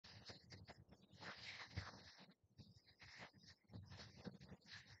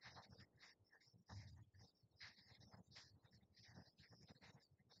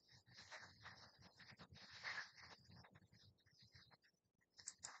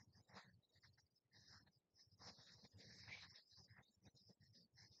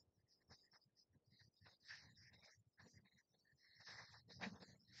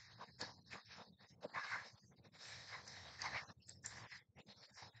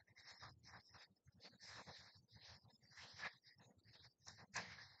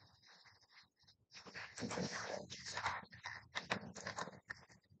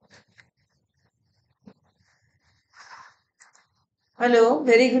Hello,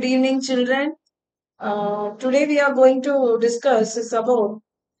 very good evening, children. Today we are going to discuss is about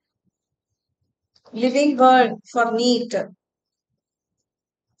living world for NEET.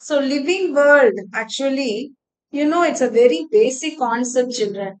 So, living world actually, it's a very basic concept,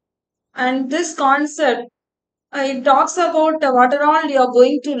 children. And this concept, it talks about what are all you are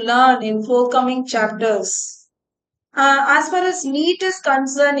going to learn in forthcoming chapters. As far as NEET is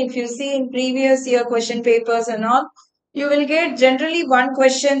concerned, if you see in previous year question papers and all, you will get generally one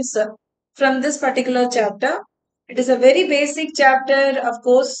questions from this particular chapter. It is a very basic chapter, of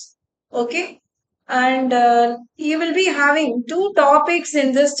course. Okay. And you will be having two topics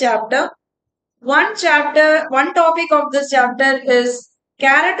in this chapter. One topic of this chapter is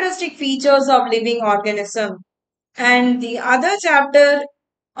characteristic features of living organism. And the other chapter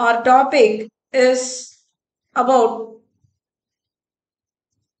or topic is about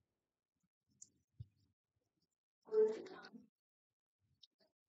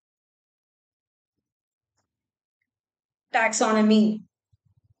taxonomy.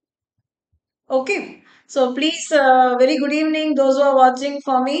 Okay, so please, very good evening, those who are watching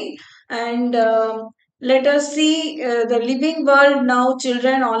for me, and let us see the living world now,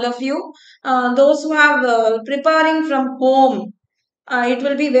 children, all of you. Those who have preparing from home, it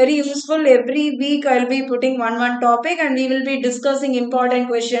will be very useful. Every week, I'll be putting one topic, and we will be discussing important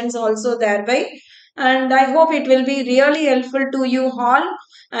questions also thereby. And I hope it will be really helpful to you all.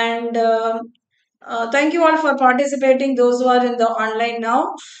 And thank you all for participating, those who are in the online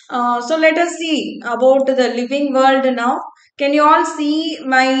now. So let us see about the living world now. Can you all see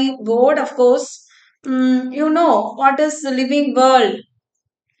my board? Of course. You know what is the living world.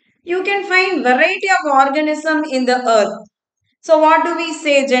 You can find variety of organism in the earth. So what do we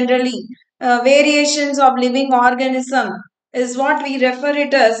say generally? Variations of living organism is what we refer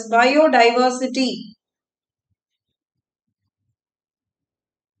it as biodiversity.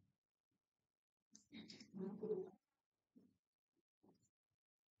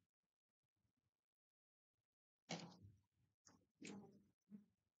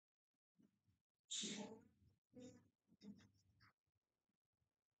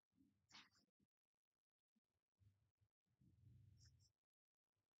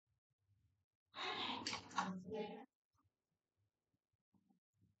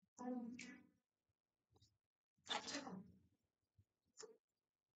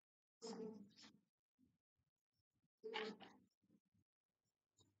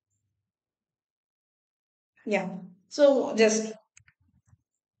 Yeah. So just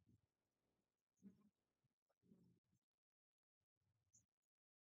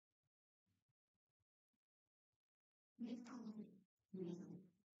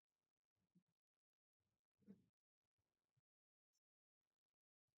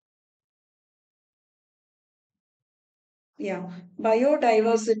yeah,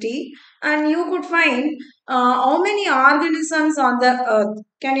 biodiversity, and you could find how many organisms on the earth.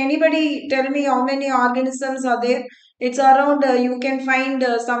 Can anybody tell me how many organisms are there? It's around, you can find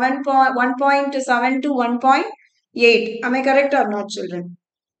 1.7 to 1.8. Am I correct or not, children?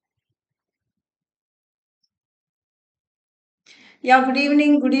 Yeah, good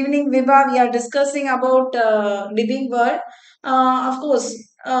evening, Vibha. We are discussing about living world. Of course,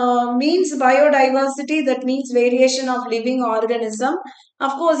 means biodiversity, that means variation of living organism.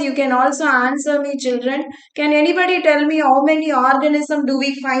 Of course, you can also answer me, children. Can anybody tell me how many organism do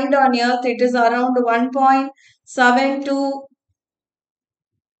we find on Earth? It is around 1.7 to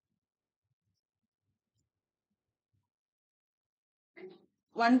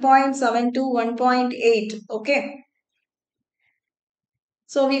 1.7 to 1.8. Okay.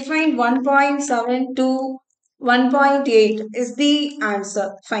 So we find 1.7 to 1.8 is the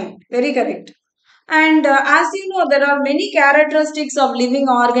answer. Fine. Very correct. And as you know, there are many characteristics of living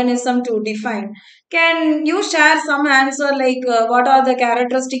organism to define. Can you share some answer like what are the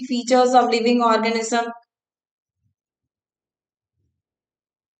characteristic features of living organism?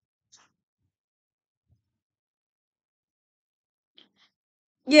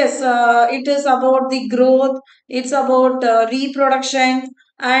 Yes, it is about the growth. It's about reproduction,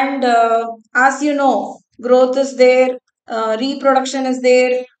 and as you know, growth is there, reproduction is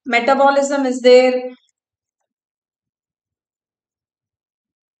there, metabolism is there.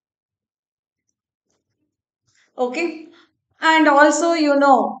 Okay, and also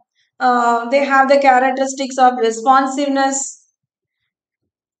they have the characteristics of responsiveness.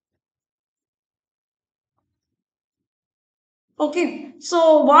 Okay,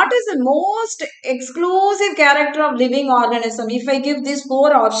 So, what is the most exclusive character of living organism? If I give these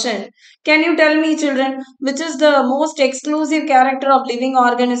four options, can you tell me, children, which is the most exclusive character of living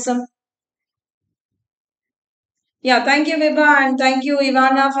organism? Yeah, thank you, Vibha, and thank you,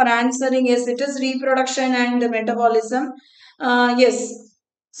 Ivana, for answering. Yes, it is reproduction and metabolism. Yes.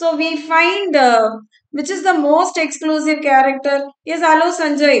 So we find which is the most exclusive character. Yes, hello,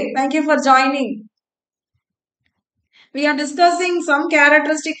 Sanjay. Thank you for joining. We are discussing some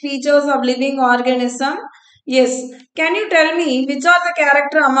characteristic features of living organism. Yes. Can you tell me which are the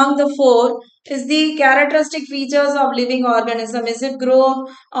character among the four is the characteristic features of living organism? Is it growth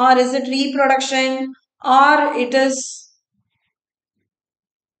or is it reproduction or it is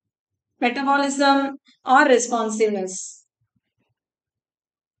metabolism or responsiveness?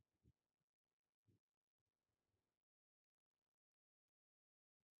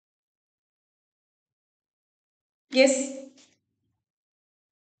 Yes.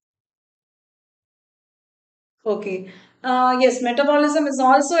 Okay. Yes, metabolism is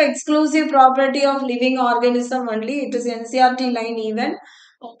also exclusive property of living organism only. It is NCRT line even.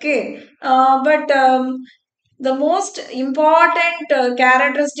 Okay. But the most important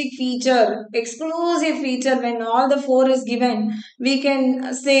characteristic feature, exclusive feature when all the four is given, we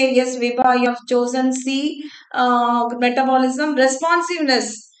can say yes, Vibha, you have chosen C, metabolism,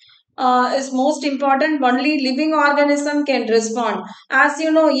 responsiveness. Is most important. Only living organism can respond. As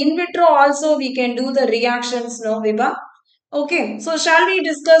you know, in vitro also we can do the reactions, no, Vibha? Okay, so shall we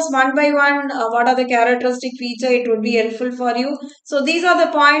discuss one by one what are the characteristic feature? It would be helpful for you. So these are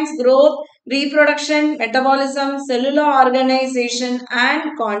the points: growth, reproduction, metabolism, cellular organization,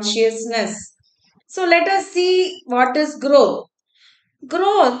 and consciousness. So let us see what is growth.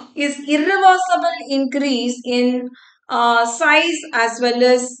 Growth is irreversible increase in size as well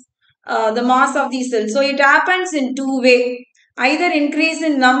as the mass of the cell. So it happens in two way, either increase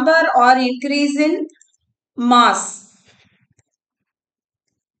in number or increase in mass.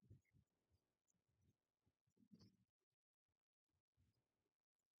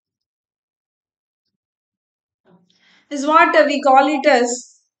 Is what we call it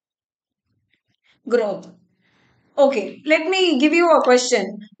as growth. Okay, let me give you a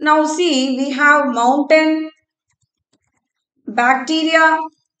question. Now see, we have mountain, bacteria,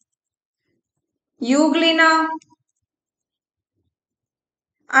 euglena,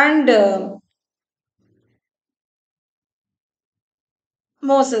 and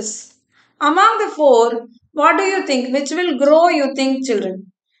Moses. Among the four, what do you think? Which will grow, you think, children?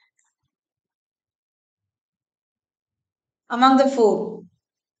 Among the four,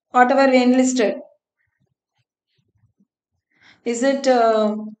 whatever we enlisted. Is it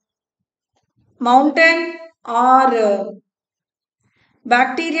mountain or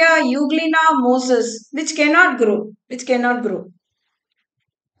bacteria, euglena, Moses, which cannot grow? Which cannot grow?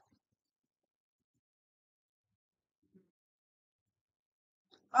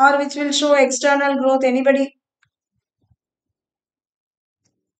 Or which will show external growth? Anybody?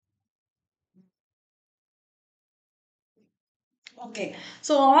 Okay.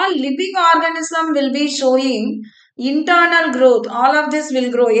 So all living organism will be showing internal growth. All of this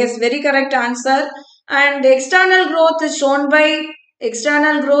will grow. Yes, very correct answer. And external growth is shown by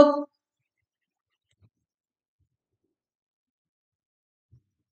external growth.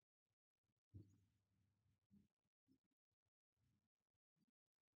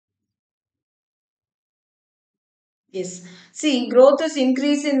 Yes. See, growth is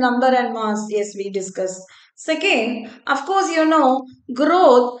increase in number and mass. Yes, we discussed. Second, of course,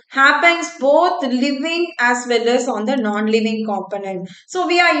 growth happens both living as well as on the non-living component. So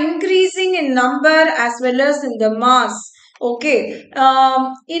we are increasing in number as well as in the mass. Okay.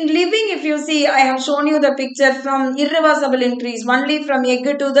 In living, if you see, I have shown you the picture from irreversible increase, only from egg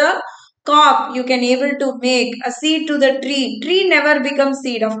to the cock you can able to make a seed to the tree never becomes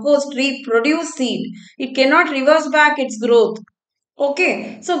seed. Of course, tree produce seed, it cannot reverse back its growth.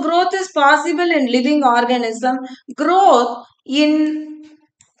 Okay, so growth is possible in living organism. Growth in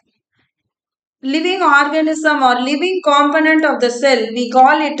living organism or living component of the cell, we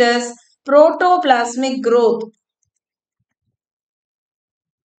call it as protoplasmic growth.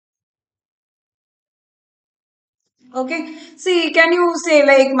 Okay, see, can you say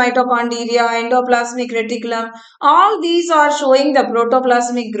like mitochondria, endoplasmic reticulum? All these are showing the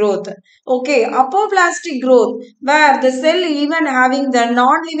protoplasmic growth. Okay, apoplastic growth, where the cell even having the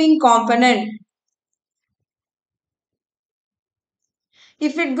non-living component.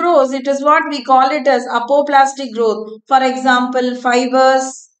 If it grows, it is what we call it as apoplastic growth. For example,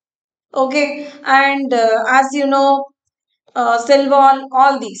 fibers. Okay, and as you know, cell wall,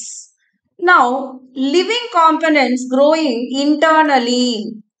 all these. Now, living components growing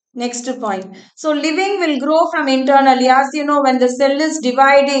internally. Next point. So, living will grow from internally. As you know, when the cell is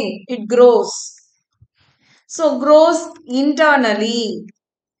dividing, it grows. So, grows internally.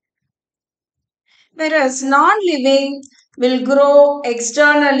 Whereas non-living will grow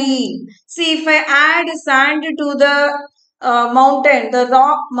externally. See, if I add sand to the mountain, the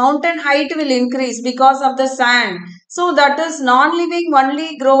rock mountain height will increase because of the sand. So, that is non-living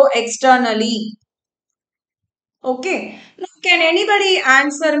only grow externally. Okay. Now, can anybody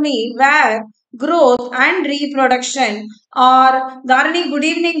answer me where growth and reproduction or Dharini? Good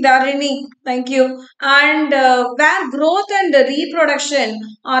evening, Dharini. Thank you. And where growth and reproduction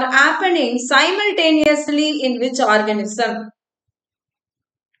are happening simultaneously in which organism?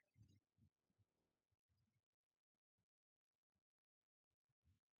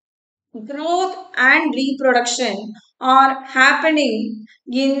 Growth and reproduction are happening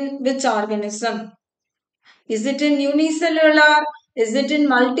in which organism? Is it in unicellular? Is it in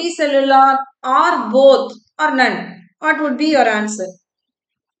multicellular? Or both? Or none? What would be your answer?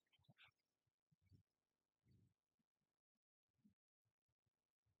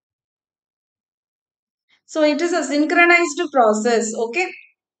 So it is a synchronized process. Okay,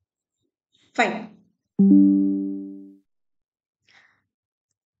 fine.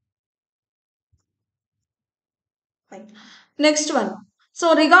 Fine. Next one.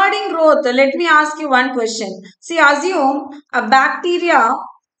 So regarding growth, let me ask you one question. See, assume a bacteria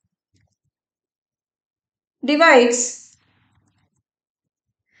divides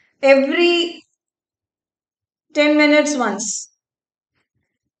every 10 minutes once.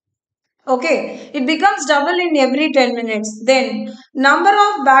 Okay, it becomes double in every 10 minutes. Then number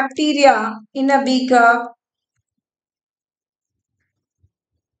of bacteria in a beaker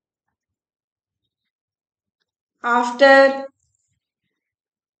after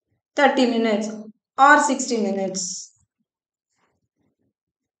 30 minutes or 60 minutes.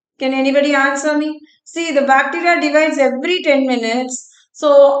 Can anybody answer me? See, the bacteria divides every 10 minutes.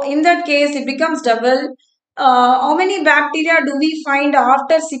 So, in that case, it becomes double. How many bacteria do we find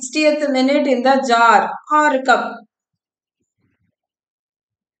after 60th minute in the jar or cup?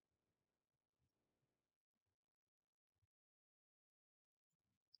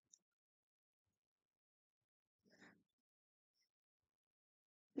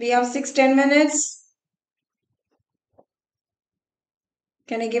 We have 6 10 minutes.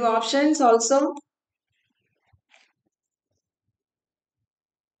 Can I give options also?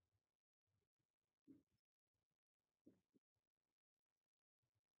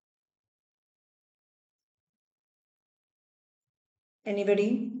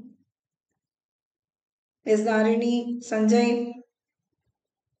 Anybody? Is there any? Sanjay,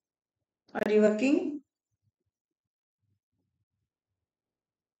 are you working?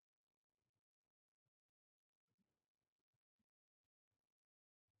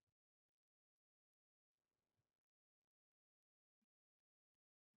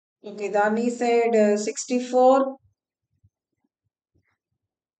 Okay, Dani said 64.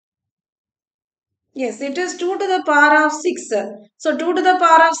 Yes, it is 2 to the power of 6. So 2 to the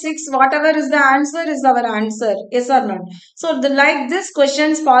power of 6, whatever is the answer is our answer. Yes or not? So the like this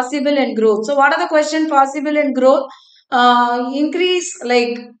questions possible in growth. So what are the question possible in growth? Increase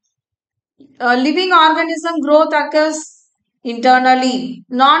like living organism growth occurs internally,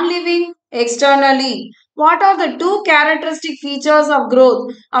 non-living externally. What are the two characteristic features of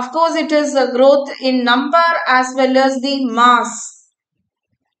growth? Of course, it is growth in number as well as the mass.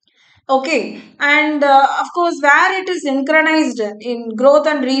 Okay, and of course, where it is synchronized in growth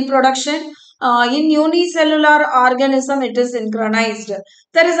and reproduction, in unicellular organism, it is synchronized.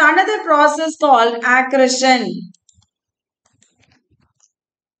 There is another process called accretion.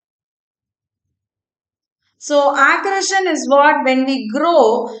 So, accretion is what when we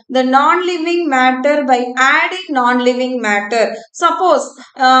grow the non-living matter by adding non-living matter. Suppose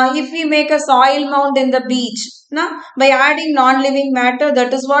if we make a soil mound in the beach, by adding non-living matter,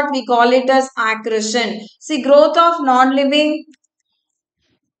 that is what we call it as accretion. See, growth of non-living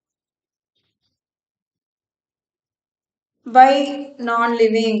by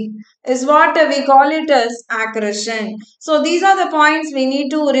non-living is what we call it as accretion. So these are the points we need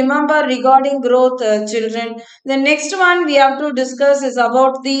to remember regarding growth, children. The next one we have to discuss is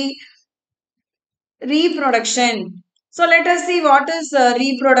about the reproduction. So let us see what is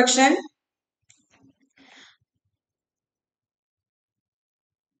reproduction.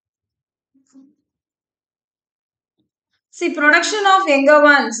 See, production of younger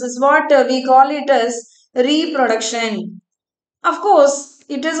ones is what we call it as reproduction. Of course,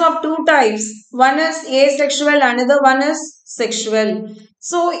 It is of two types. One is asexual, another one is sexual.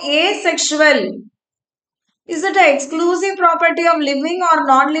 So asexual, is it an exclusive property of living or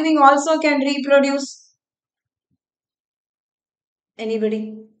non-living also can reproduce?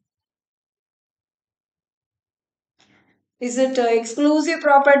 Anybody? Is it an exclusive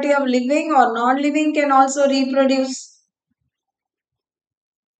property of living or non-living can also reproduce?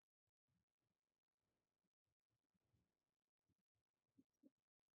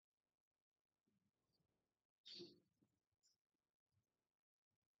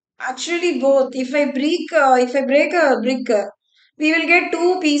 Actually, both. If I break a brick, we will get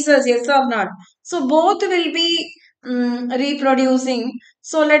two pieces, yes or not. So both will be reproducing.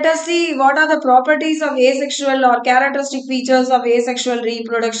 So let us see what are the properties of asexual or characteristic features of asexual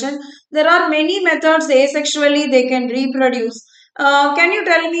reproduction. There are many methods asexually they can reproduce. Can you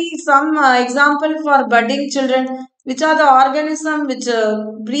tell me some example for budding children? Which are the organism which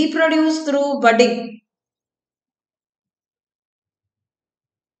reproduce through budding?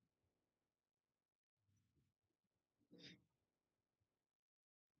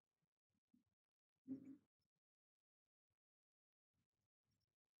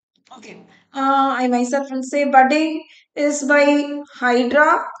 Okay. I myself will say budding is by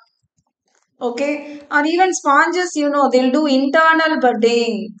hydra. Okay. Or even sponges, they'll do internal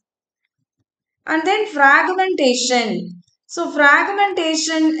budding. And then fragmentation. So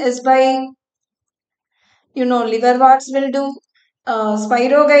fragmentation is by, liverworts will do,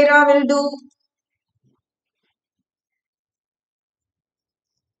 spirogyra will do,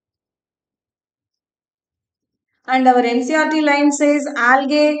 and our NCRT line says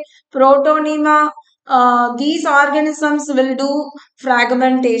algae, protonema, these organisms will do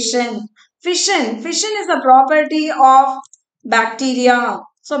fragmentation. Fission is a property of bacteria.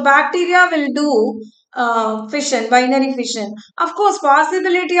 So bacteria will do fission, binary fission. Of course,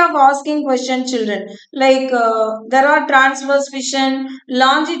 possibility of asking question children, like there are transverse fission,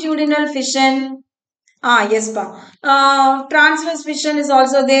 longitudinal fission. Yes, pa. Transverse fission is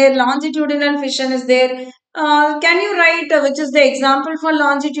also there. Longitudinal fission is there. Can you write which is the example for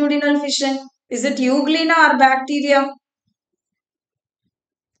longitudinal fission? Is it euglena or bacteria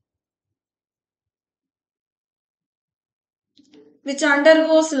which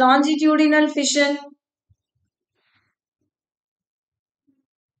undergoes longitudinal fission?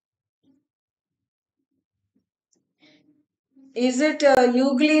 Is it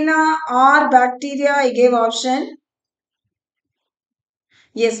euglena or bacteria? I gave option.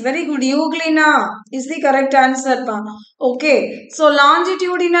 Yes, very good. Euglena is the correct answer, pa. Okay. So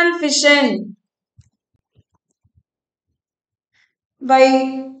longitudinal fission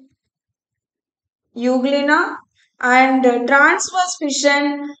by euglena and transverse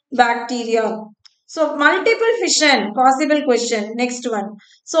fission bacteria. So multiple fission, possible question. Next one.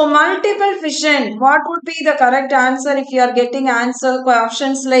 So multiple fission, what would be the correct answer if you are getting answer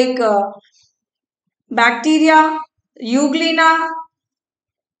options like bacteria, euglena,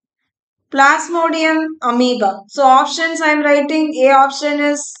 plasmodium, amoeba. So options I am writing. A option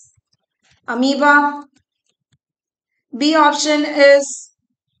is amoeba. B option is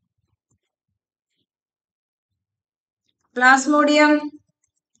plasmodium.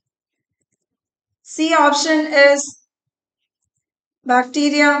 C option is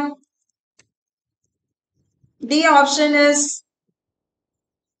bacteria. D option is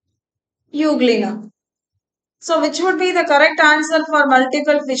euglena. So which would be the correct answer for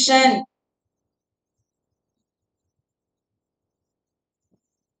multiple fission?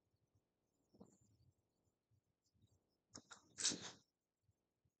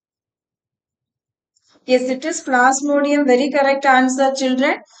 Yes, it is plasmodium. Very correct answer,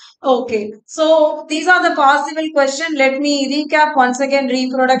 children. Okay. So these are the possible questions. Let me recap once again.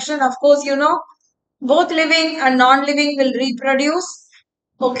 Reproduction. Of course, both living and non-living will reproduce.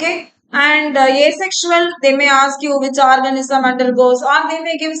 Okay. And asexual, they may ask you which organism undergoes, or they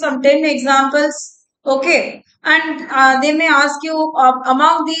may give some 10 examples. Okay. And they may ask you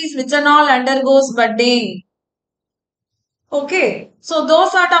among these which and all undergoes budding. Okay, so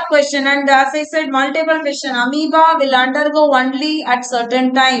those sort of question, and as I said, multiple question. Amoeba will undergo only at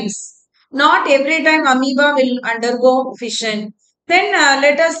certain times. Not every time amoeba will undergo fission. Then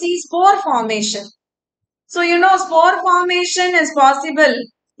let us see spore formation. So spore formation is possible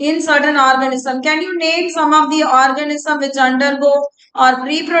in certain organism. Can you name some of the organism which undergo or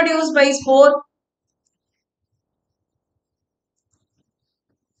reproduce by spore?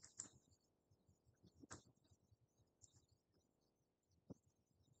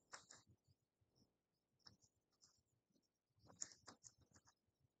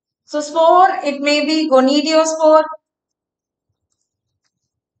 So spore, it may be gonidiospore,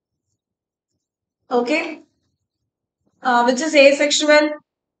 Okay, which is asexual.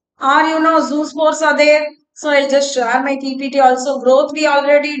 Or zoospores are there. So I'll just share my PPT also. Growth we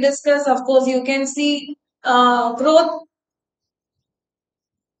already discussed. Of course, you can see growth.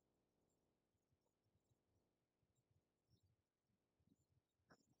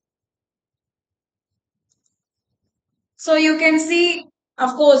 So you can see,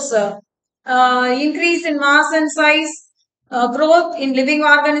 of course, increase in mass and size. Growth in living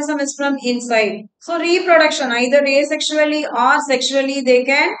organism is from inside. So reproduction, either asexually or sexually, they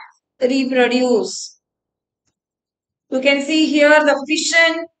can reproduce. You can see here the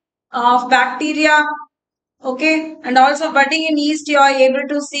fission of bacteria, okay, and also budding in yeast you are able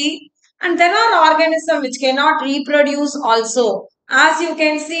to see. And there are organisms which cannot reproduce also. As you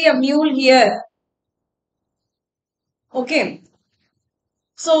can see a mule here, okay.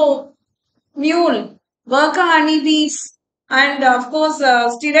 So mule, worker honeybees, and of course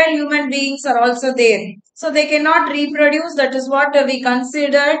sterile human beings are also there. So they cannot reproduce. That is what we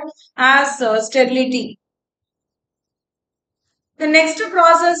considered as sterility. The next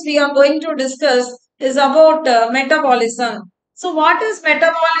process we are going to discuss is about metabolism. So, what is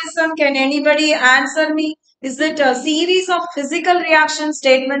metabolism? Can anybody answer me? Is it a series of physical reaction,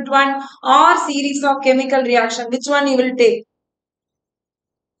 statement one, or series of chemical reaction? Which one you will take?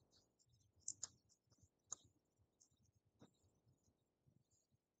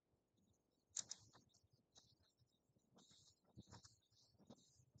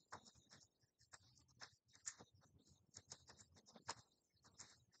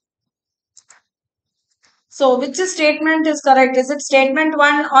 So, which statement is correct? Is it statement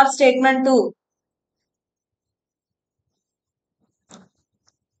one or statement two?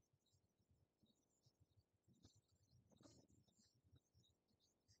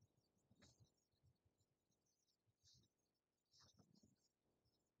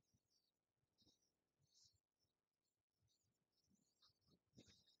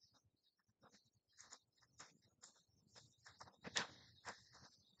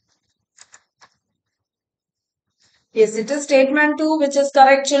 Yes, it is statement two, which is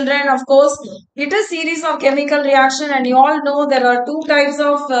correct, children. Of course, it is series of chemical reaction, and you all know there are two types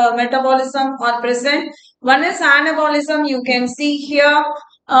of metabolism are present. One is anabolism. You can see here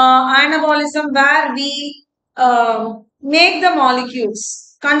anabolism where we make the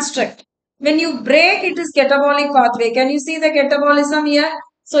molecules construct. When you break, it is catabolic pathway. Can you see the catabolism here?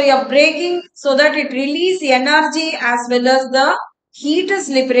 So you are breaking so that it release energy as well as the heat is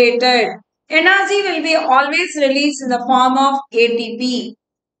liberated. Energy will be always released in the form of ATP.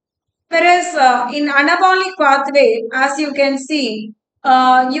 Whereas in anabolic pathway, as you can see,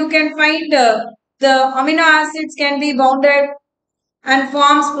 you can find the amino acids can be bounded and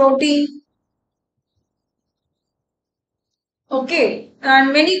forms protein. Okay,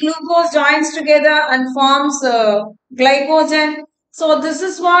 and many glucose joins together and forms glycogen. So this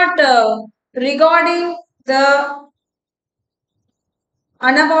is what regarding the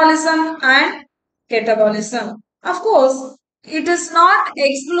anabolism and catabolism. Of course, it is not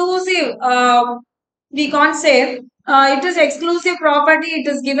exclusive. We can't say it is exclusive property. It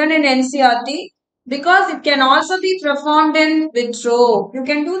is given in NCRT because it can also be performed in vitro. You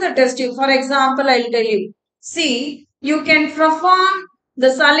can do the test tube. For example, I'll tell you. See, you can perform the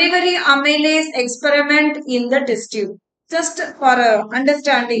salivary amylase experiment in the test tube. Just for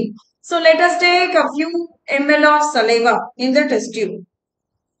understanding. So let us take a few ml of saliva in the test tube.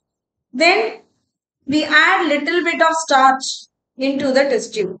 Then we add little bit of starch into the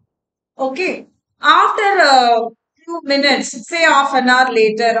test tube. Okay. After a few minutes, say half an hour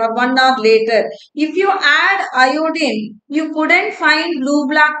later or 1 hour later, if you add iodine, you couldn't find blue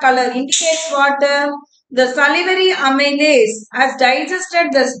black color. Indicates what the salivary amylase has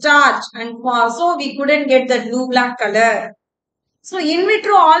digested the starch and so we couldn't get the blue black color. So in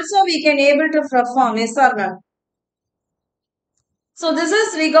vitro also we can able to perform, yes or no? So this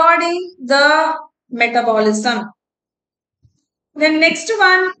is regarding the metabolism. The next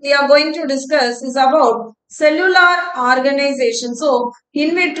one we are going to discuss is about cellular organization. So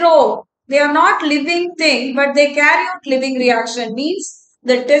in vitro, they are not living thing, but they carry out living reaction. Means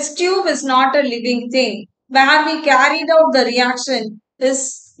the test tube is not a living thing. Where we carried out the reaction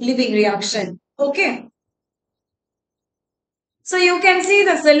is living reaction. Okay. So you can see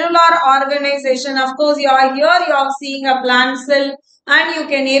the cellular organization. Of course, you are here. You are seeing a plant cell, and you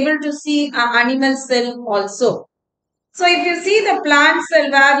can able to see an animal cell also. So if you see the plant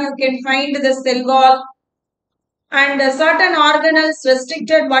cell where you can find the cell wall and certain organelles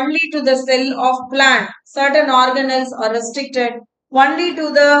restricted only to the cell of plant. Certain organelles are restricted only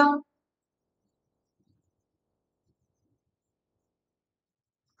to the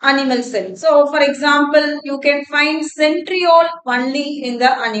animal cell. So, for example, you can find centriole only in the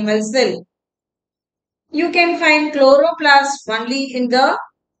animal cell. You can find chloroplast only in the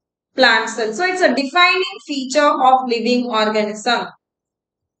plant cell. So, it's a defining feature of living organism.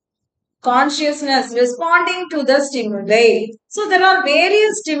 Consciousness responding to the stimuli. So, there are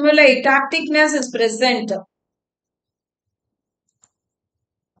various stimuli. Tacticness is present.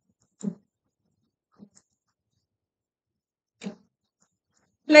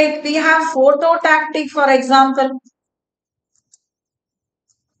 Like we have phototactic, for example.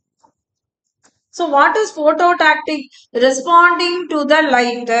 So, what is phototactic? Responding to the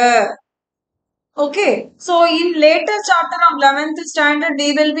light. Okay, so in later chapter of 11th standard,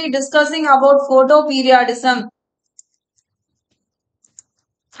 we will be discussing about photoperiodism.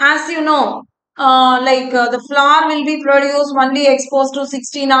 As you know, the flower will be produced only exposed to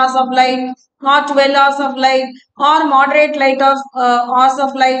 16 hours of light, or 12 hours of light, or moderate light of hours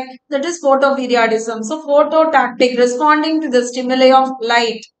of light. That is photoperiodism. So, phototactic, responding to the stimuli of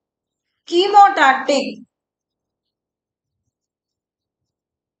light. Chemotactic,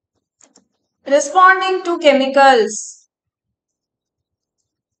 responding to chemicals.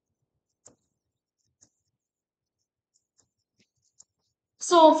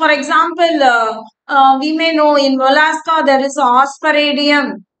 So, for example, we may know in Alaska there is a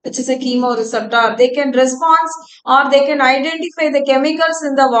asparadium, which is a chemoreceptor. They can respond or they can identify the chemicals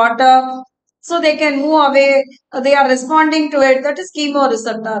in the water, so they can move away. They are responding to it. That is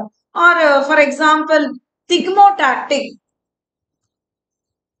chemoreceptor. Or, for example, thigmotactic,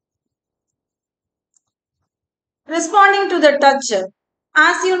 responding to the touch.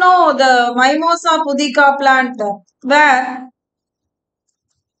 As you know, the Mimosa pudica plant, where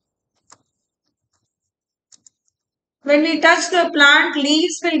when we touch the plant,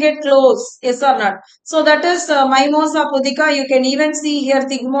 leaves will get close, yes or not? So that is Mimosa pudica. You can even see here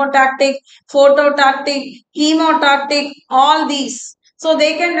thigmotactic, phototactic, chemotactic, all these. So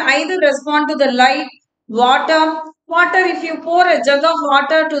they can either respond to the light, water. Water, if you pour a jug of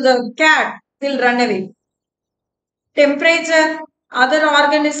water to the cat, will run away. Temperature, other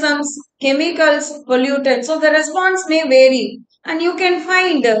organisms, chemicals, pollutants. So the response may vary. And you can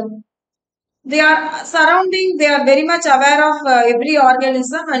find they are surrounding, they are very much aware of every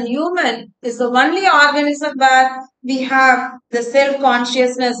organism, and human is the only organism where we have the self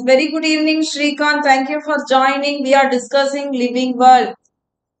consciousness. Very good evening, Shrikant. Thank you for joining. We are discussing living world.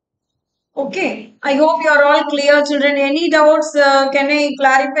 Okay, I hope you are all clear, children. Any doubts? Can I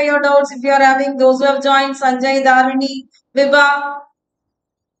clarify your doubts if you are having? Those who have joined, Sanjay, Dharini, Vibha.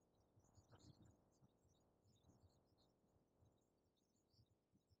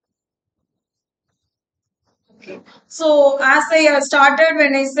 Okay. So, as I started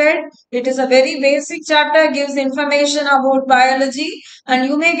when I said it is a very basic chapter, gives information about biology, and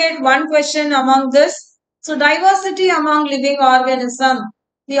you may get one question among this. So, diversity among living organism.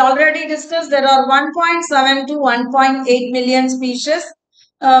 We already discussed there are 1.7 to 1.8 million species.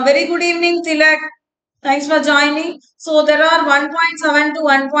 Very good evening, Tilak. Thanks for joining. So, there are 1.7 to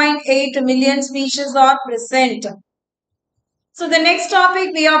 1.8 million species are present. So the next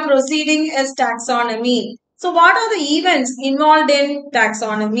topic we are proceeding is taxonomy. So what are the events involved in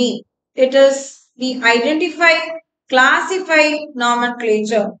taxonomy? It is we identify, classify,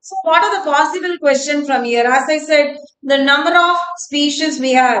 nomenclature. So what are the possible questions from here? As I said, the number of species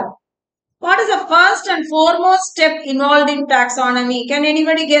we have. What is the first and foremost step involved in taxonomy? Can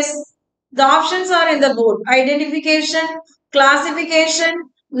anybody guess? The options are in the board. Identification, classification,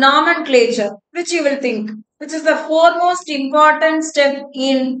 nomenclature. Which you will think? Which is the foremost important step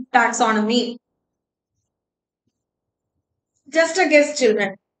in taxonomy? Just a guess,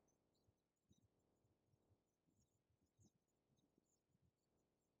 children.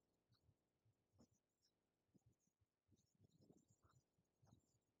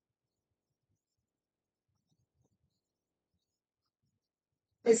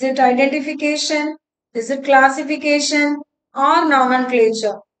 Is it identification? Is it classification or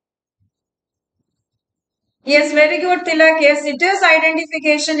nomenclature? Yes, very good, Tilak. Yes, it is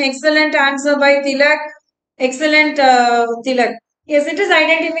identification. Excellent answer by Tilak. Excellent, Tilak. Yes, it is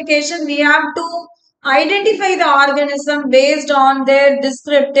identification. We have to identify the organism based on their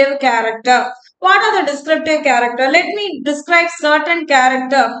descriptive character. What are the descriptive character? Let me describe certain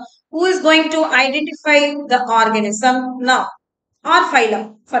character who is going to identify the organism now or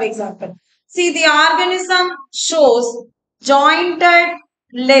phylum, for example. See, the organism shows jointed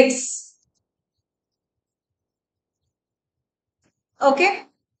legs. Okay,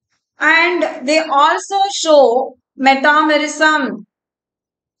 and they also show metamerism.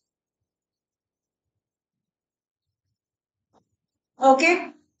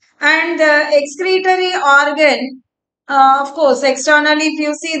 Okay, And the excretory organ, of course, externally, if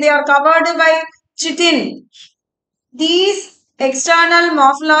you see, they are covered by chitin. These external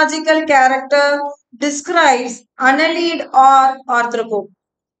morphological character describes annelid or arthropod.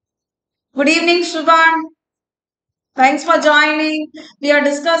 Good evening, Shubhan. Thanks for joining. We are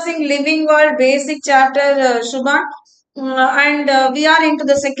discussing Living World Basic Chapter, Shubhan. And we are into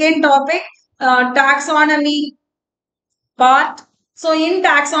the second topic, taxonomy part. So, in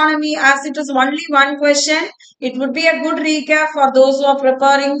taxonomy, as it is only one question, it would be a good recap for those who are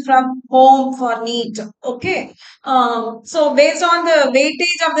preparing from home for NEET. Okay. So, based on the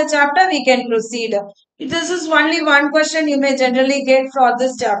weightage of the chapter, we can proceed. This is only one question you may generally get for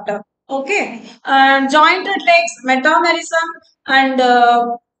this chapter. Okay. And jointed legs, metamerism, and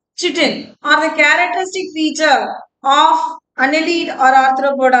chitin are the characteristic feature of annelid or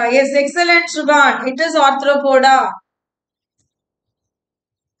arthropoda. Yes, excellent, Shubhan. It is arthropoda.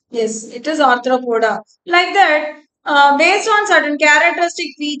 Yes, it is arthropoda. Like that, based on certain characteristic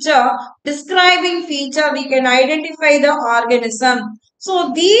feature, describing feature, we can identify the organism.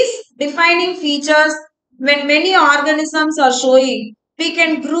 So these defining features, when many organisms are showing, we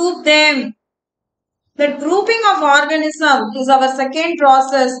can group them. The grouping of organism is our second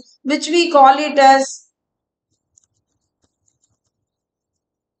process, which we call it as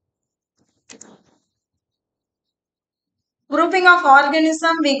grouping of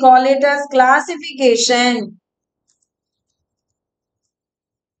organism. We call it as classification.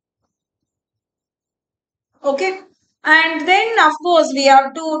 Okay. And then, of course, we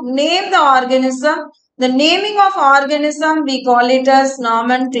have to name the organism. The naming of organism, we call it as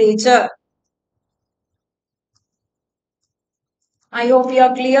nomenclature. I hope you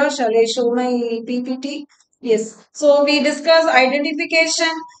are clear. Shall I show my PPT? Yes. So, we discuss identification,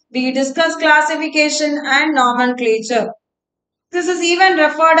 we discuss classification and nomenclature. This is even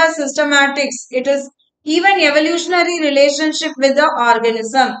referred as systematics. It is even evolutionary relationship with the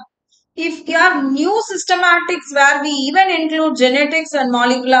organism. If you have new systematics where we even include genetics and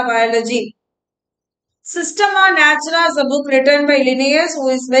molecular biology. Systema Naturae is a book written by Linnaeus who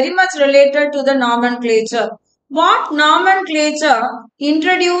is very much related to the nomenclature. What nomenclature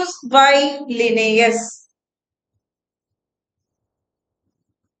introduced by Linnaeus?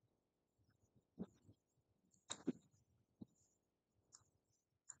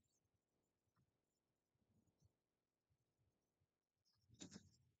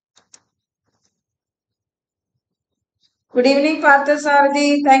 Good evening,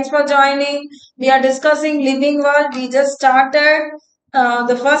 Parthasarathi. Thanks for joining. We are discussing Living World. We just started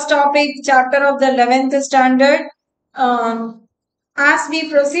the first topic, chapter of the 11th standard. As we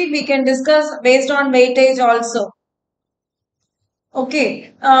proceed, we can discuss based on weightage also.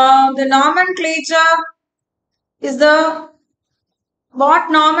 Okay. The nomenclature is the what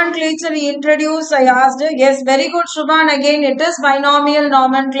nomenclature he introduced? I asked. Yes, very good, Shubhan. Again, it is binomial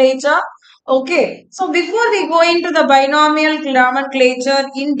nomenclature. Okay. So before we go into the binomial nomenclature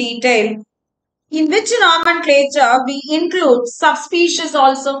in detail, in which nomenclature we include subspecies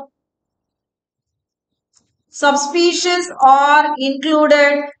also? Subspecies are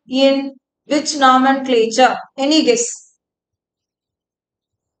included in which nomenclature? Any guess?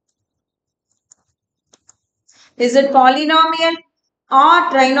 Is it polynomial or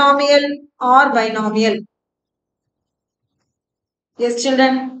trinomial or binomial? Yes,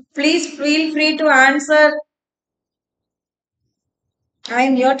 children, please feel free to answer. I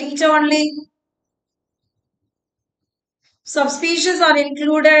am your teacher only. Subspecies are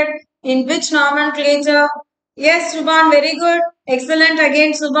included in which nomenclature? Yes, Subhan, very good. Excellent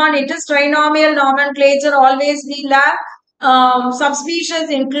again, Subhan. It is trinomial nomenclature. Always we have subspecies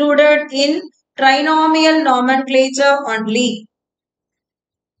included in trinomial nomenclature only.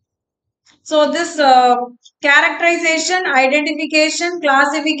 So this characterization, identification,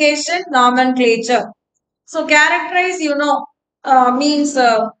 classification, nomenclature. So characterize, means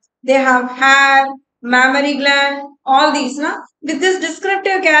they have hair, mammary gland, all these. Na? With this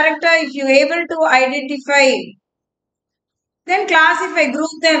descriptive character, if you able to identify, then classify, group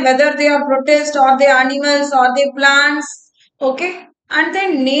them, whether they are protist or they animals or they plants. Okay. And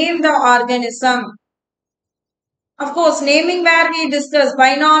then name the organism. Of course, naming where we discuss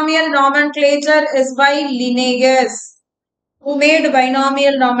binomial nomenclature is by Linnaeus, who made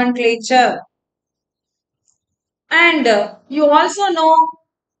binomial nomenclature. And you also know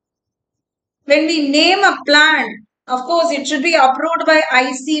when we name a plant, of course, it should be approved by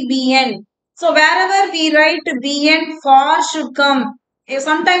ICBN. So wherever we write BN, for should come.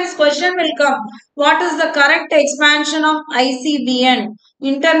 Sometimes question will come. What is the correct expansion of ICBN?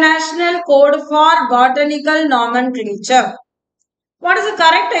 International Code for Botanical Nomenclature. What is the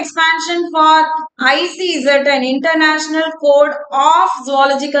correct expansion for IC? Is it an International Code of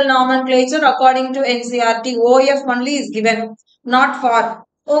Zoological Nomenclature according to NCRT? OF only is given, not for.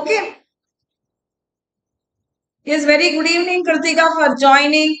 Okay. Yes, very good evening, Kritika, for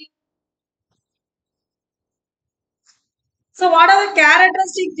joining. So, what are the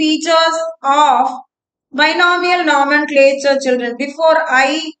characteristic features of binomial nomenclature, children? Before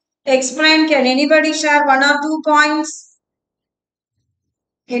I explain, can anybody share one or two points?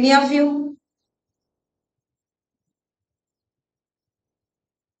 Any of you?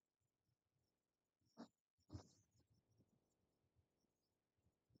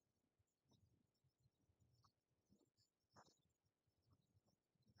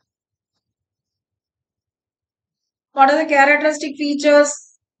 What are the characteristic features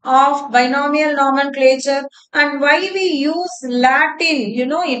of binomial nomenclature and why we use Latin? You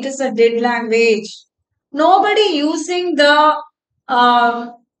know, it is a dead language. Nobody using the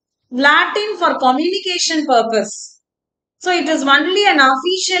Latin for communication purpose. So it is only an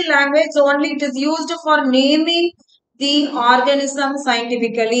official language, so only it is used for naming the organism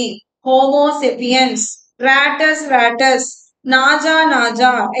scientifically. Homo sapiens, Ratus ratus, Naja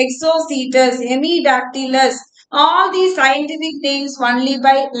naja, Exocetus, Hemidactylus, all these scientific names only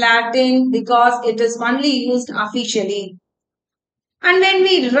by Latin because it is only used officially. And when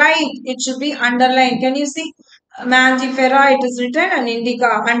we write, it should be underlined. Can you see? Mangifera, it is written, and indica,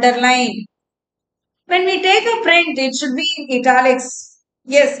 underline. When we take a print, it should be in italics.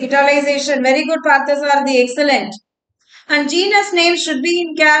 Yes, italicization. Very good, the excellent. And genus name should be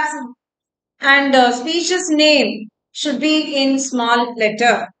in caps and species name should be in small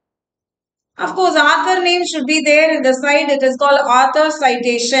letter. Of course, author name should be there in the side. It is called author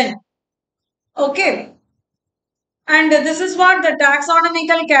citation. Okay. And this is what the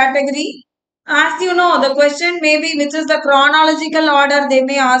taxonomical category. As you know, the question may be which is the chronological order they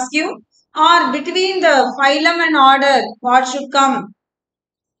may ask you, or between the phylum and order, what should come.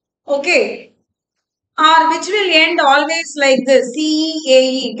 Okay. Or which will end always like this,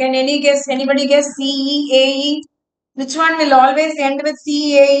 CEAE. Can anybody guess CEAE? Which one will always end with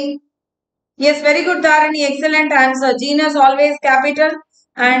CEAE? Yes, very good, Dharani. Excellent answer. Genus always capital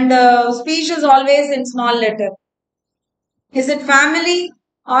and species always in small letter. Is it family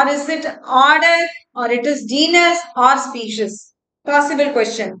or is it order or it is genus or species? Possible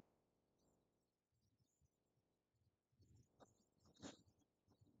question.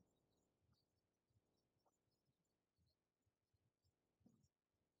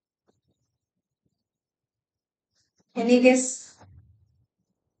 Any guess?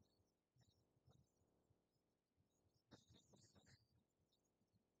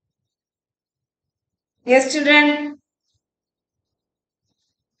 Yes, children.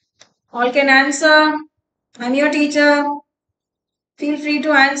 All can answer. I'm your teacher. Feel free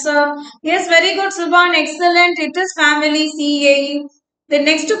to answer. Yes, very good, Subhan. Excellent. It is family CAE. The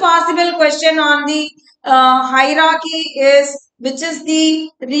next possible question on the hierarchy is which is the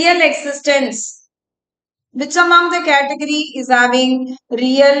real existence? Which among the category is having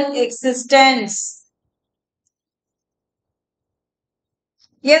real existence?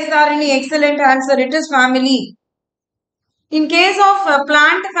 Yes, Dharini, excellent answer. It is family. In case of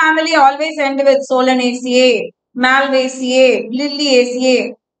plant family, always end with Solanaceae, Malvaceae,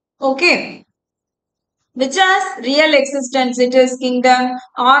 Liliaceae. Okay. Which has real existence. It is kingdom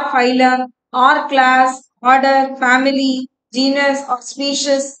or phylum or class, order, family, genus or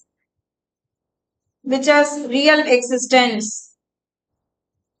species which has real existence.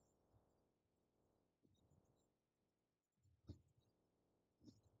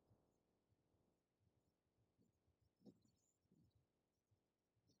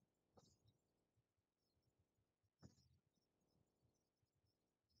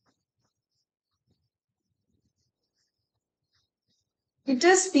 It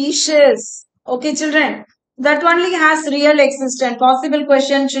is species. Okay, children. That only has real existence. Possible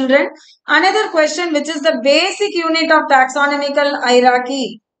question, children. Another question, which is the basic unit of taxonomical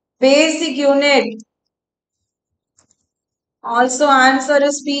hierarchy. Basic unit. Also answer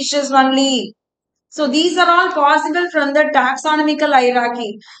is species only. So these are all possible from the taxonomical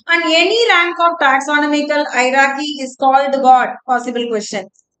hierarchy. And any rank of taxonomical hierarchy is called what? Possible question.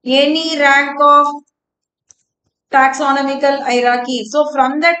 Any rank of taxonomical hierarchy. So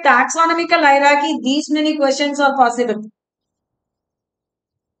from the taxonomical hierarchy, these many questions are possible.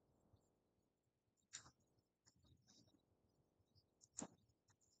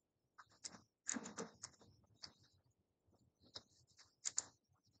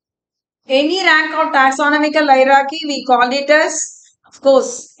 Any rank of taxonomical hierarchy, we call it as, of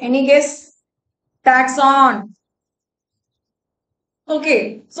course, any guess? Taxon.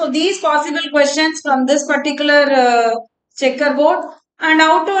 Okay, so these possible questions from this particular checkerboard, and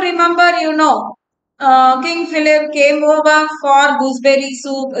how to remember, King Philip came over for gooseberry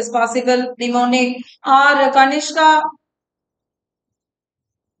soup is possible, mnemonic, or Kanishka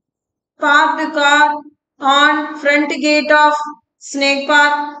parked the car on front gate of Snake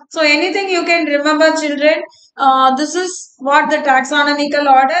Park. So anything you can remember, children. This is what the taxonomical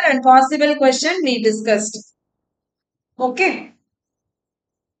order and possible question we discussed. Okay.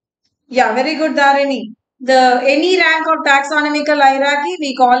 Yeah, very good, Dharini. The any rank of taxonomical hierarchy,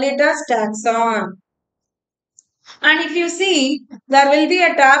 we call it as taxon. And if you see, there will be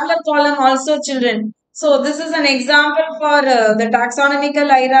a tabular column also, children. So this is an example for the taxonomical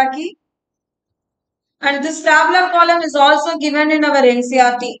hierarchy. And this tabular column is also given in our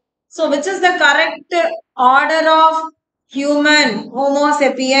NCRT. So which is the correct order of human, Homo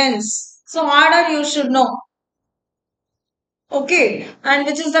sapiens? So order you should know. Okay. And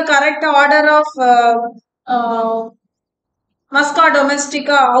which is the correct order of Musca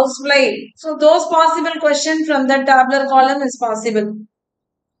domestica, housefly. So those possible questions from the tabular column is possible.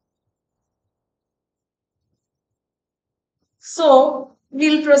 So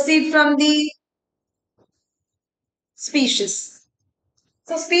we'll proceed from the species.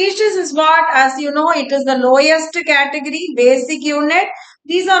 So species is what, as you know, it is the lowest category, basic unit.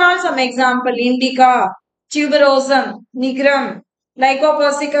 These are all some example. Indica, tuberosum, nigrum,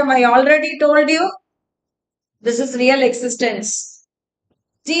 lycopersicum. I already told you. This is real existence.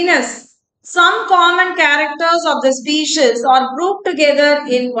 Genus. Some common characters of the species are grouped together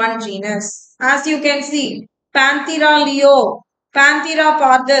in one genus. As you can see, Panthera leo, Panthera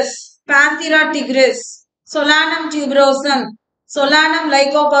pardus, Panthera tigris, Solanum tuberosum, Solanum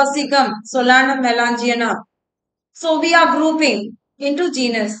lycopersicum, Solanum melangiana. So we are grouping into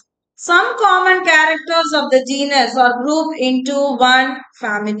genus. Some common characters of the genus are grouped into one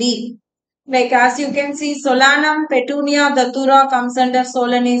family. Like as you can see, Solanum, Petunia, Datura comes under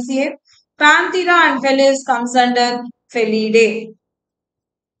Solanaceae. Panthera and Felis comes under Felidae.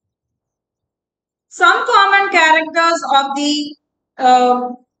 Some common characters of the uh,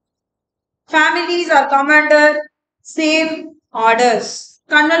 families are come under same orders.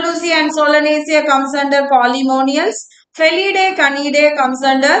 Cannalucea and Solanaceae comes under polymonials. Felidae, Canidae comes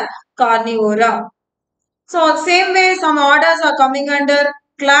under carnivora. So same way some orders are coming under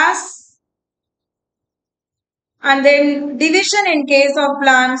class, and then division in case of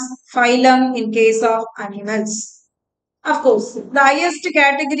plants, phylum in case of animals. Of course, the highest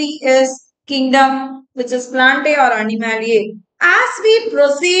category is kingdom, which is plantae or animaliae. As we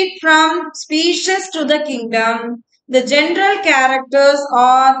proceed from species to the kingdom, the general characters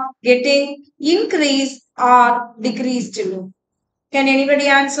are getting increased or decreased. Can anybody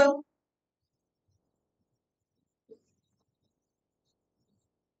answer?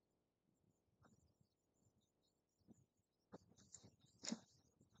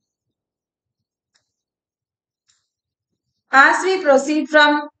 As we proceed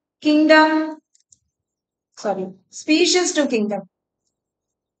from kingdom, species to kingdom,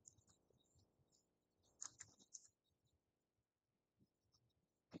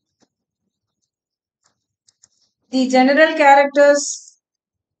 the general characters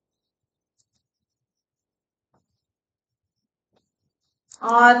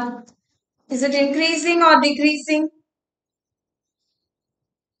are, is it increasing or decreasing?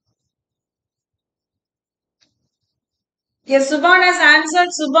 Yes, Subhan has answered.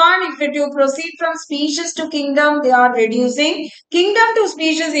 Subhan, if you proceed from species to kingdom, they are reducing. Kingdom to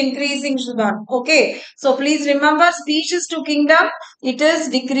species increasing, Subhan. Okay. So please remember species to kingdom, it is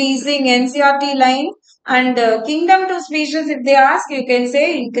decreasing NCRT line. And kingdom to species, if they ask, you can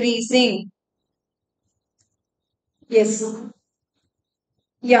say increasing. Yes.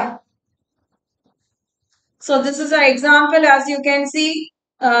 Yeah. So this is an example, as you can see,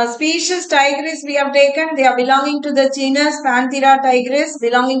 species tigris we have taken. They are belonging to the genus Panthera tigris,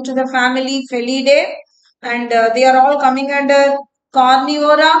 belonging to the family Felidae, and they are all coming under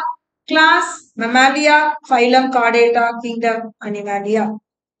carnivora, class Mammalia, phylum Chordata, kingdom Animalia.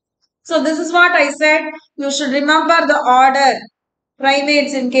 So this is what I said. You should remember the order.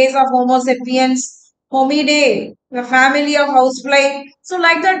 Primates in case of Homo sapiens, Homidae, the family of housefly. So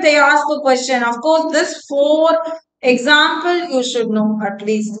like that they ask a question. Of course, this four example you should know at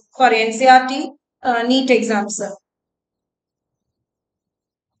least for NCRT NEET exams.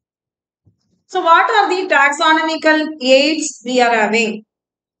 So what are the taxonomical aids we are having?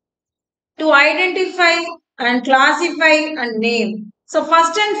 To identify and classify and name. So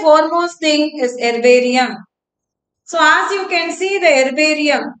first and foremost thing is herbarium. So as you can see the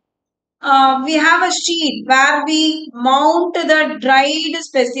herbarium, We have a sheet where we mount the dried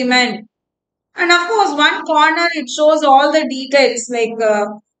specimen. And of course, one corner it shows all the details like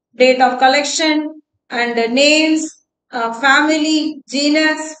date of collection and names, family,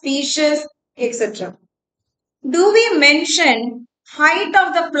 genus, species, etc. Do we mention height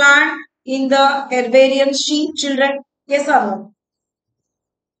of the plant in the herbarium sheet, children? Yes or no?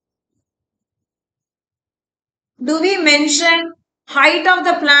 Do we mention height of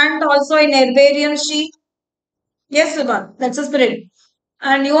the plant also in herbarium sheet? Yes, Subhan. That's a spirit.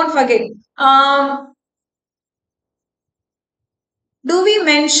 And you won't forget. Do we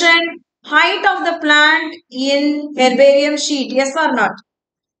mention height of the plant in herbarium sheet? Yes or not?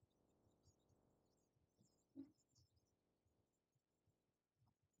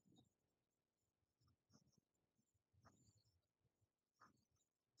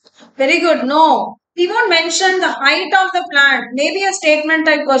 Very good. No. We won't mention the height of the plant. Maybe a statement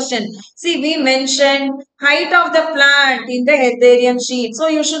type question. See, we mentioned height of the plant in the herbarium sheet. So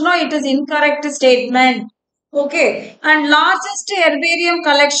you should know it is incorrect statement. Okay. And largest herbarium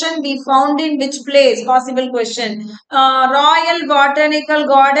collection we found in which place? Possible question. Royal Botanical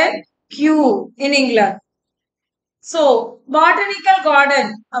Garden, Kew in England. So, botanical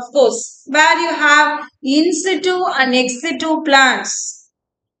garden, of course, where you have in situ and ex situ plants.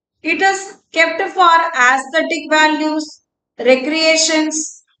 It is kept for aesthetic values,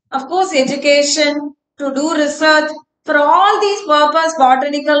 recreations, of course, education, to do research. For all these purpose,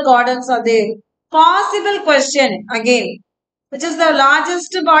 botanical gardens are there. Possible question again. Which is the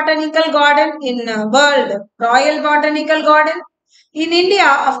largest botanical garden in world? Royal Botanical Garden. In India,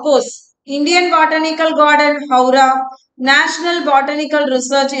 of course, Indian Botanical Garden, Howrah, National Botanical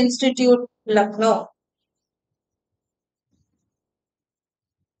Research Institute, Lucknow.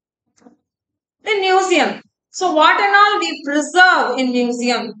 The museum. So what and all we preserve in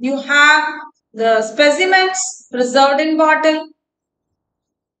museum? You have the specimens preserved in bottle,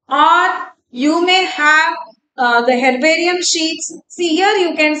 or you may have the herbarium sheets. See here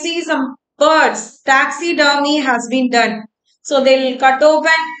you can see some birds. Taxidermy has been done. So they'll cut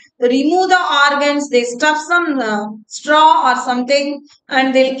open, remove the organs, they stuff some straw or something,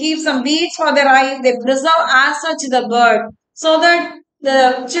 and they'll keep some beads for their eyes. They preserve as such the bird so that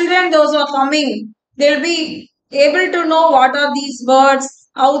the children, those who are coming, they'll be able to know what are these birds,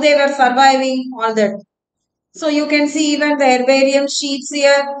 how they were surviving, all that. So you can see even the herbarium sheets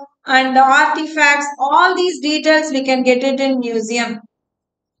here and the artifacts, all these details we can get it in museum.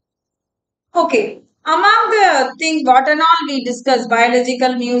 Okay, among the things what and all we discuss,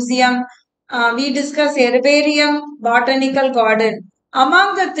 biological museum, we discuss herbarium, botanical garden.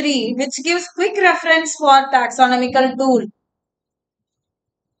 Among the three, which gives quick reference for taxonomical tool.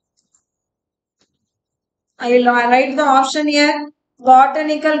 I will write the option here.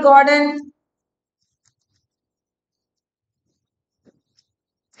 Botanical garden,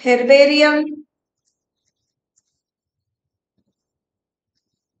 herbarium,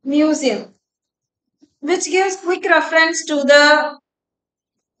 museum, which gives quick reference to the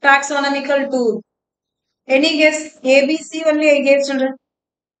taxonomical tool. Any guess? A, B, C only I gave children.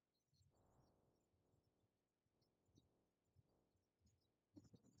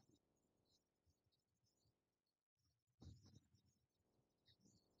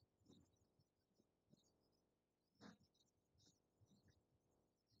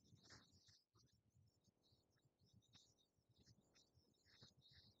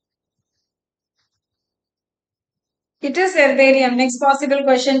 It is herbarium. Next possible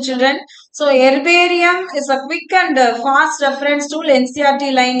question, children. So herbarium is a quick and fast reference tool,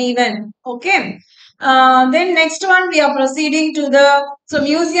 NCRT line even. Okay. Then next one we are proceeding to the so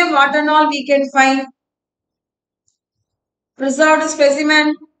museum. What and all we can find? Preserved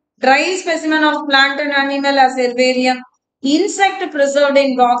specimen, dry specimen of plant and animal as herbarium, insect preserved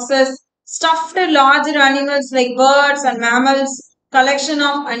in boxes, stuffed larger animals like birds and mammals, collection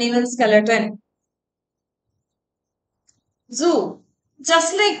of animal skeleton. Zoo.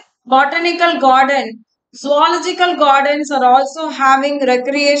 Just like botanical garden, zoological gardens are also having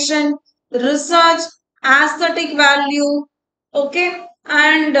recreation, research, aesthetic value. Okay.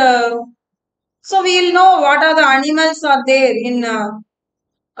 And so we'll know what are the animals are there in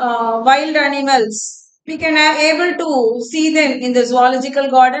wild animals. We can able to see them in the zoological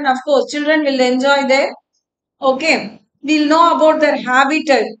garden. Of course, children will enjoy there. Okay. We'll know about their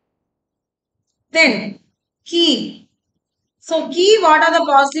habitat. Then, key. So, key, what are the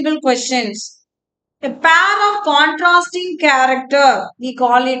possible questions? A pair of contrasting character, we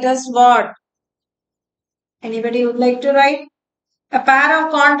call it as what? Anybody would like to write? A pair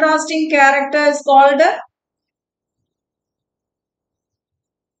of contrasting character is called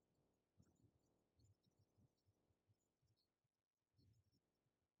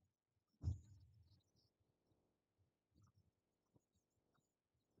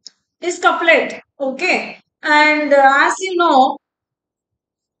is couplet. Okay. And as you know,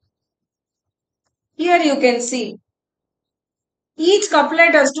 here you can see each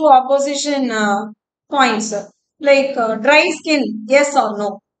couplet has two opposition points. Like dry skin, yes or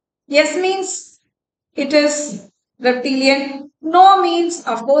no. Yes means it is reptilian. No means,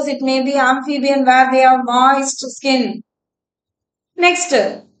 of course, it may be amphibian where they have moist skin. Next,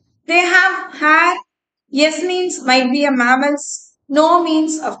 they have hair. Yes means might be a mammals. No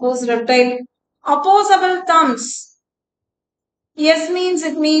means, of course, reptile. Opposable thumbs. Yes means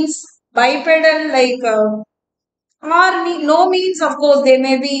it means bipedal, like no means, of course, they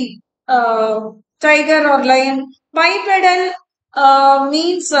may be tiger or lion. Bipedal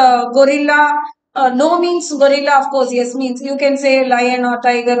means gorilla. No means gorilla, of course. Yes means you can say lion or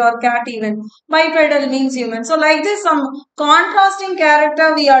tiger or cat even. Bipedal means human. So like this, some contrasting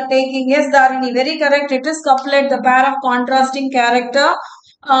character we are taking. Yes, Dharini, very correct. It is couplet. The pair of contrasting character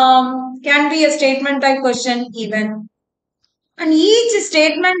can be a statement type question even. And each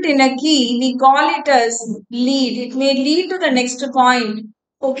statement in a key, we call it as lead. It may lead to the next point.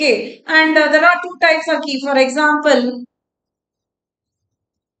 Okay. And there are two types of key. For example,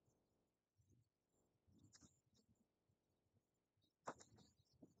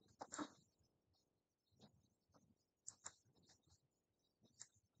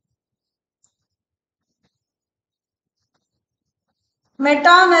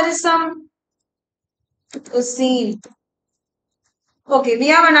 metamerism is seen. Okay. We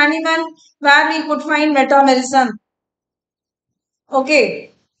have an animal where we could find metamerism.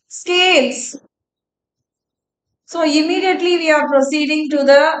 Okay. Scales. So immediately we are proceeding to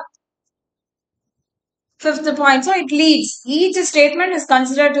the fifth point. So it leads. Each statement is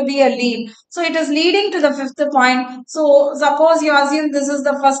considered to be a lead. So it is leading to the fifth point. So suppose you assume this is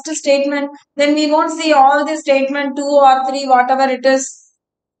the first statement, then we won't see all the statement 2 or 3, whatever it is.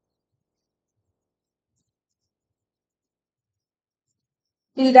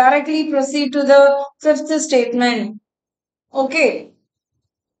 We'll directly proceed to the fifth statement. Okay.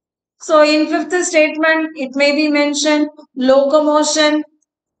 So in fifth statement, it may be mentioned locomotion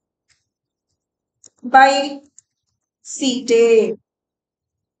by seated.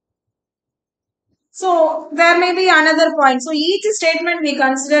 So there may be another point. So each statement we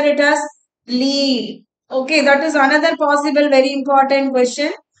consider it as lead. Okay, that is another possible very important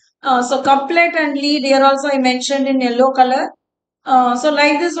question. So couplet and lead here also I mentioned in yellow color. So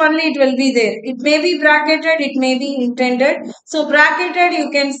like this only it will be there. It may be bracketed, it may be intended. So bracketed you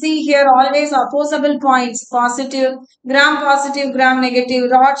can see here always opposable points, positive, gram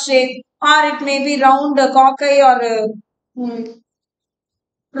negative, rod shape, or it may be round, cockeye or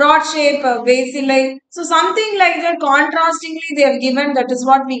rod shape, bacilli. So something like that contrastingly they have given, that is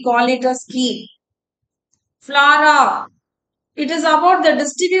what we call it as key. Flora. It is about the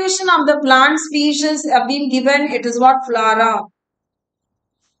distribution of the plant species have been given. It is what flora.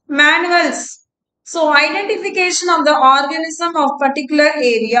 Manuals. So identification of the organism of particular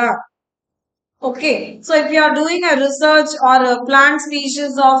area. Okay, so if you are doing a research or a plant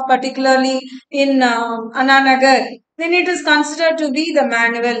species of particularly in Ananagar, then it is considered to be the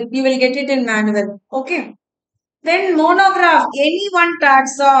manual. You will get it in manual. Okay. Then monograph, any one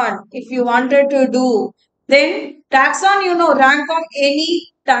taxon, if you wanted to do. Then taxon, you know, rank of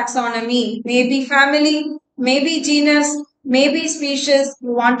any taxonomy, maybe family, maybe genus, maybe species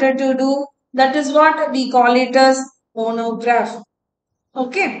you wanted to do. That is what we call it as monograph.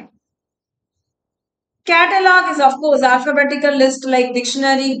 Okay. Catalog is of course alphabetical list like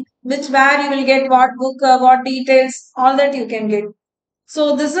dictionary, which where you will get what book, what details, all that you can get.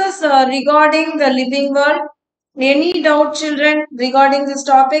 So this is regarding the living world. Any doubt, children, regarding this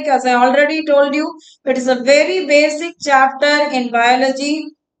topic? As I already told you, it is a very basic chapter in biology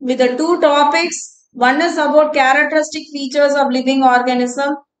with the two topics. One is about characteristic features of living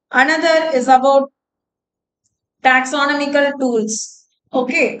organism. Another is about taxonomical tools.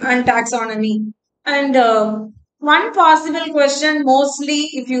 Okay, and taxonomy. And one possible question, mostly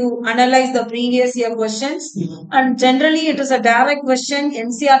if you analyze the previous year questions, and generally it is a direct question,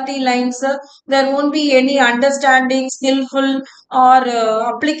 NCRT lines, there won't be any understanding, skillful or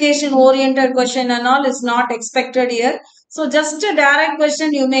application oriented question and all is not expected here. So just a direct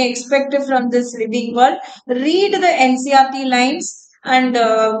question you may expect from this living world. Read the NCRT lines and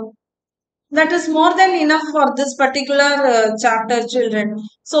That is more than enough for this particular chapter, children.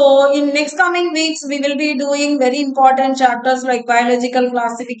 So in next coming weeks we will be doing very important chapters like biological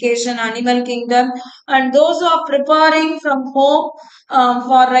classification, animal kingdom, and those who are preparing from home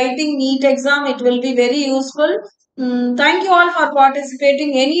for writing NEET exam, it will be very useful. Thank you all for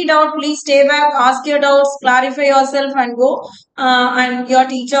participating. Any doubt, please stay back, ask your doubts, clarify yourself, and go. And your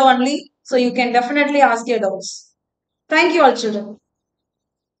teacher only, so you can definitely ask your doubts. Thank you all, children.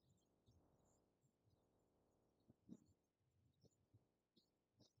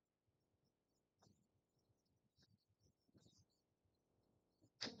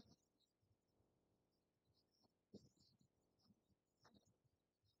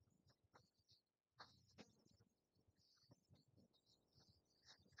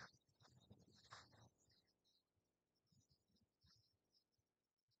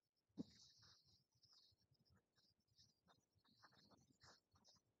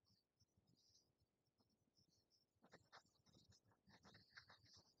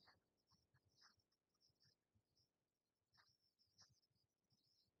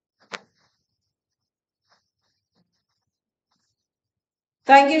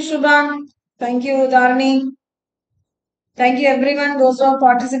 Thank you, Shubham. Thank you, Dharani. Thank you, everyone, those who have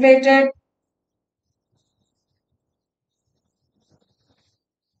participated.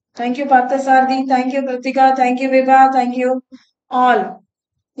 Thank you, Parthasarthi. Thank you, Kritika. Thank you, Vibha. Thank you all.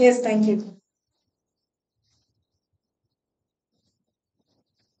 Yes, thank you.